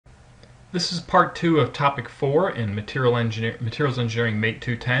This is part 2 of topic 4 in Materials Engineering Mate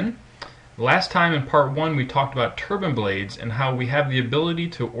 210. Last time in part 1 we talked about turbine blades and how we have the ability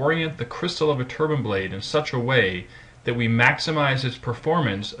to orient the crystal of a turbine blade in such a way that we maximize its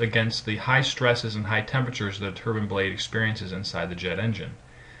performance against the high stresses and high temperatures that a turbine blade experiences inside the jet engine.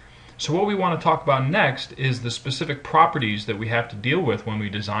 So what we want to talk about next is the specific properties that we have to deal with when we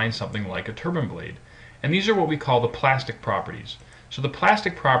design something like a turbine blade. And these are what we call the plastic properties. So the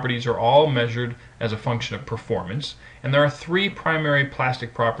plastic properties are all measured as a function of performance, and there are 3 primary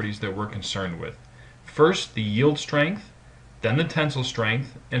plastic properties that we're concerned with. First, the yield strength, then the tensile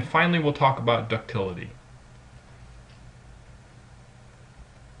strength, and finally we'll talk about ductility.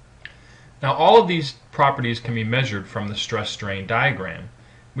 Now all of these properties can be measured from the stress-strain diagram.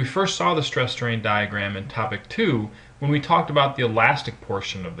 We first saw the stress-strain diagram in topic 2 when we talked about the elastic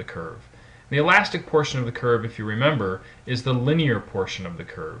portion of the curve. The elastic portion of the curve, if you remember, is the linear portion of the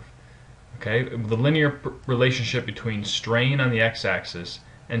curve. Okay? The linear relationship between strain on the x-axis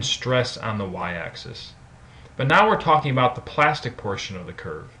and stress on the y-axis. But now we're talking about the plastic portion of the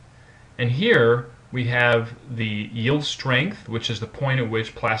curve. And here we have the yield strength, which is the point at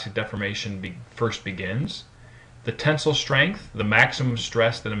which plastic deformation first begins. The tensile strength, the maximum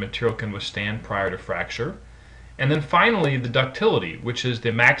stress that a material can withstand prior to fracture. And then finally the ductility, which is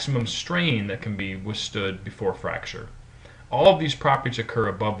the maximum strain that can be withstood before fracture. All of these properties occur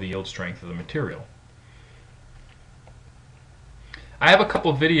above the yield strength of the material. I have a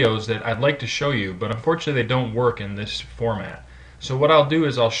couple videos that I'd like to show you, but unfortunately they don't work in this format. So what I'll do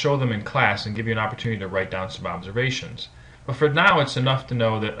is I'll show them in class and give you an opportunity to write down some observations. But for now it's enough to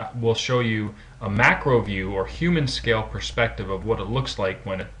know that we'll show you a macro view or human scale perspective of what it looks like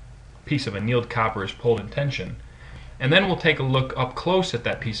when a piece of annealed copper is pulled in tension. And then we'll take a look up close at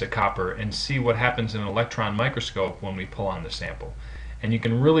that piece of copper and see what happens in an electron microscope when we pull on the sample. And you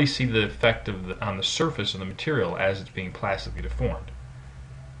can really see the effect on the surface of the material as it's being plastically deformed.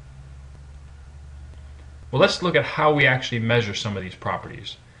 Well, let's look at how we actually measure some of these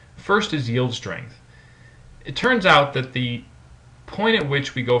properties. First is yield strength. It turns out that the point at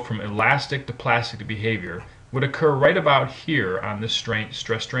which we go from elastic to plastic behavior would occur right about here on this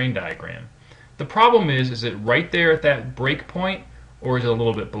stress-strain diagram. The problem is it right there at that break point, or is it a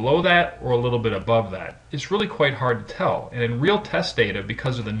little bit below that, or a little bit above that? It's really quite hard to tell, and in real test data,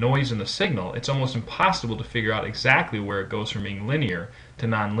 because of the noise in the signal, it's almost impossible to figure out exactly where it goes from being linear to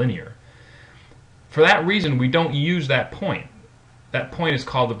nonlinear. For that reason, we don't use that point. That point is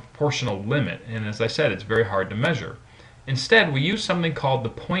called the proportional limit, and as I said, it's very hard to measure. Instead, we use something called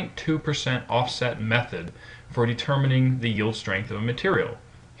the 0.2% offset method for determining the yield strength of a material.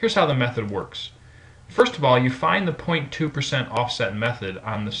 Here's how the method works. First of all, you find the 0.2% offset method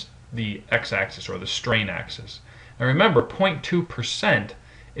on the x-axis or the strain axis. Now remember, 0.2%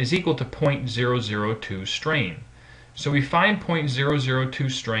 is equal to 0.002 strain. So we find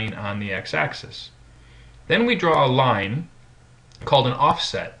 0.002 strain on the x-axis. Then we draw a line called an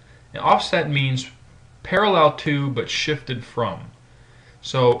offset. An offset means parallel to but shifted from.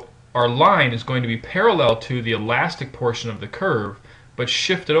 So our line is going to be parallel to the elastic portion of the curve but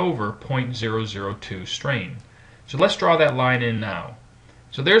shifted over 0.002 strain. So let's draw that line in now.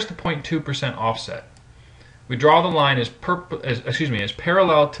 So there's the 0.2% offset. We draw the line as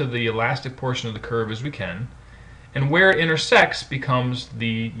parallel to the elastic portion of the curve as we can, and where it intersects becomes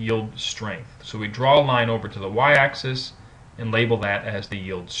the yield strength. So we draw a line over to the y-axis and label that as the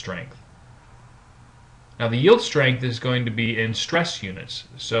yield strength. Now the yield strength is going to be in stress units.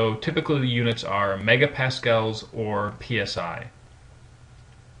 So typically the units are megapascals or psi.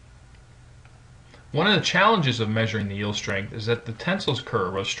 One of the challenges of measuring the yield strength is that the tensile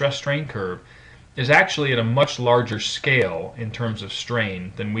curve, or stress-strain curve, is actually at a much larger scale in terms of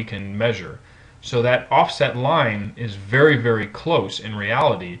strain than we can measure. So that offset line is very, very close in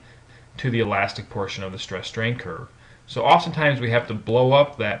reality to the elastic portion of the stress-strain curve. So oftentimes we have to blow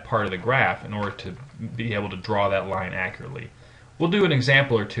up that part of the graph in order to be able to draw that line accurately. We'll do an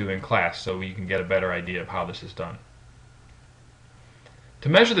example or two in class so you can get a better idea of how this is done. To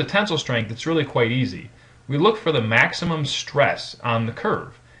measure the tensile strength, it's really quite easy. We look for the maximum stress on the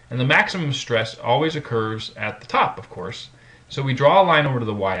curve. And the maximum stress always occurs at the top, of course. So we draw a line over to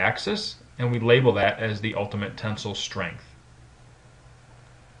the y-axis, and we label that as the ultimate tensile strength.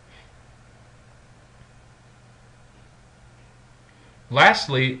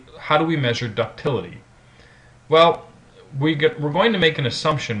 Lastly, how do we measure ductility? Well, we're going to make an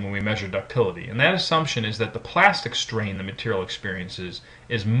assumption when we measure ductility, and that assumption is that the plastic strain the material experiences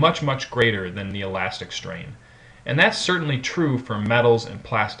is much, much greater than the elastic strain. And that's certainly true for metals and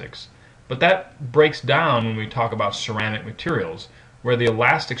plastics, but that breaks down when we talk about ceramic materials, where the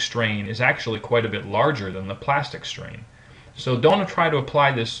elastic strain is actually quite a bit larger than the plastic strain. So don't try to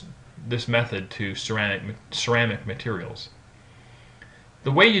apply this method to ceramic materials.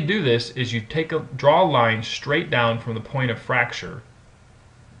 The way you do this is you draw a line straight down from the point of fracture,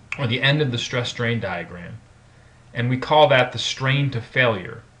 or the end of the stress-strain diagram, and we call that the strain to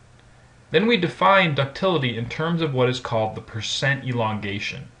failure. Then we define ductility in terms of what is called the percent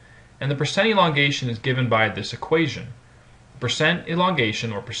elongation. And the percent elongation is given by this equation. Percent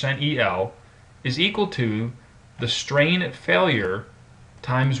elongation, or percent EL, is equal to the strain at failure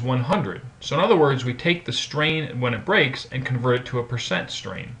times 100. So in other words, we take the strain when it breaks and convert it to a percent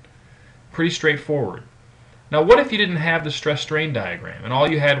strain. Pretty straightforward. Now what if you didn't have the stress-strain diagram and all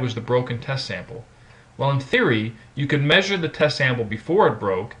you had was the broken test sample? Well, in theory, you could measure the test sample before it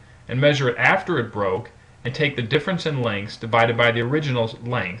broke and measure it after it broke and take the difference in lengths divided by the original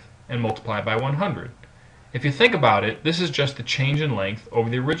length and multiply by 100. If you think about it, this is just the change in length over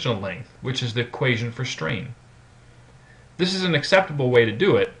the original length, which is the equation for strain. This is an acceptable way to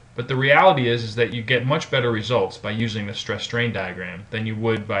do it, but the reality is that you get much better results by using the stress-strain diagram than you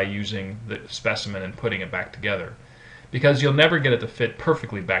would by using the specimen and putting it back together, because you'll never get it to fit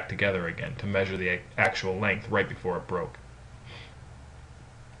perfectly back together again to measure the actual length right before it broke.